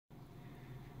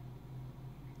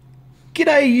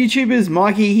G'day YouTubers,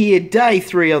 Mikey here, day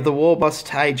 3 of the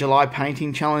WarbossTae July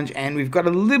Painting Challenge, and we've got a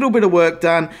little bit of work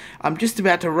done. I'm just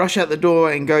about to rush out the door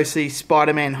and go see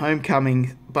Spider-Man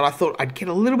Homecoming, but I thought I'd get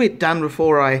a little bit done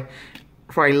before I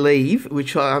leave,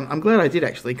 which I'm glad I did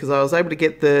actually, because I was able to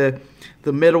get the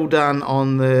metal done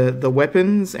on the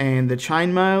weapons and the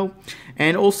chainmail,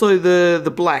 and also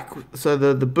the black, so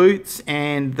the boots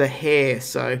and the hair.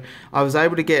 So I was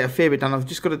able to get a fair bit done. I've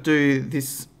just got to do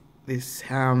this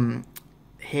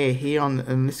hair here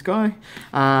on this guy,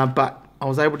 but I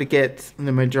was able to get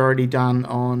the majority done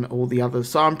on all the others,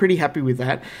 so I'm pretty happy with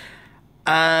that.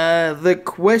 The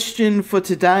question for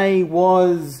today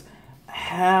was,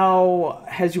 how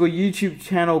has your YouTube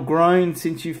channel grown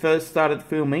since you first started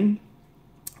filming?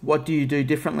 What do you do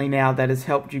differently now that has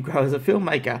helped you grow as a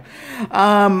filmmaker?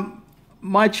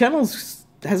 My channel's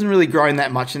hasn't really grown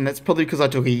that much, and that's probably because I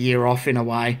took a year off in a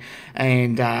way,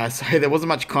 and so there wasn't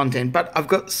much content. But I've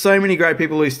got so many great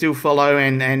people who still follow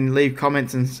and leave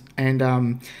comments and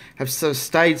have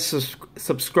stayed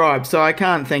subscribed. So I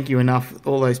can't thank you enough,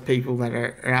 all those people that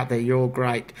are out there. You're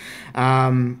great.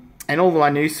 And all of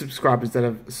my new subscribers that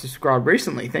have subscribed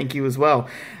recently, thank you as well.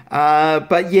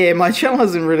 But yeah, my channel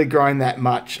hasn't really grown that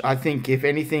much. I think if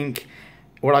anything,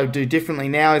 what I do differently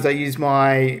now is I use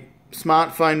my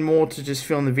smartphone more to just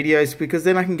film the videos, because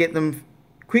then I can get them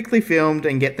quickly filmed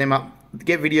and get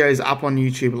videos up on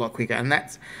YouTube a lot quicker, and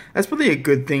that's probably a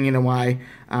good thing in a way.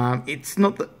 It's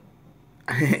not that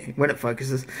when it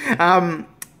focuses.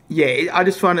 Yeah, I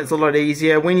just find it's a lot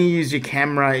easier when you use your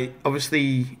camera.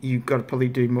 Obviously, you've got to probably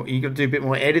do more. You got to do a bit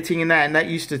more editing in that, and that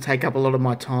used to take up a lot of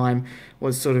my time.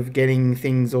 Was sort of getting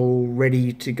things all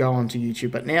ready to go onto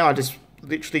YouTube, but now I just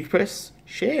literally press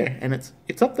share and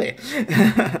it's up there.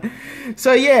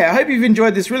 So yeah, I hope you've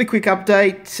enjoyed this really quick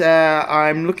update.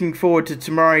 I'm looking forward to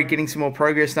tomorrow getting some more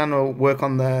progress done. I'll work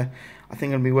on I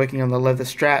think I'll be working on the leather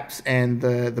straps and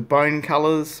the bone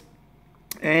colors.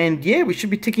 And yeah, we should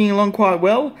be ticking along quite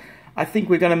well. I think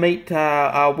we're going to meet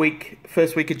our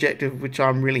first week objective, which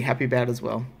I'm really happy about as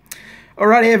well.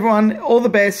 Alrighty everyone, all the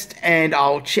best, and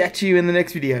I'll chat to you in the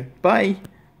next video. Bye.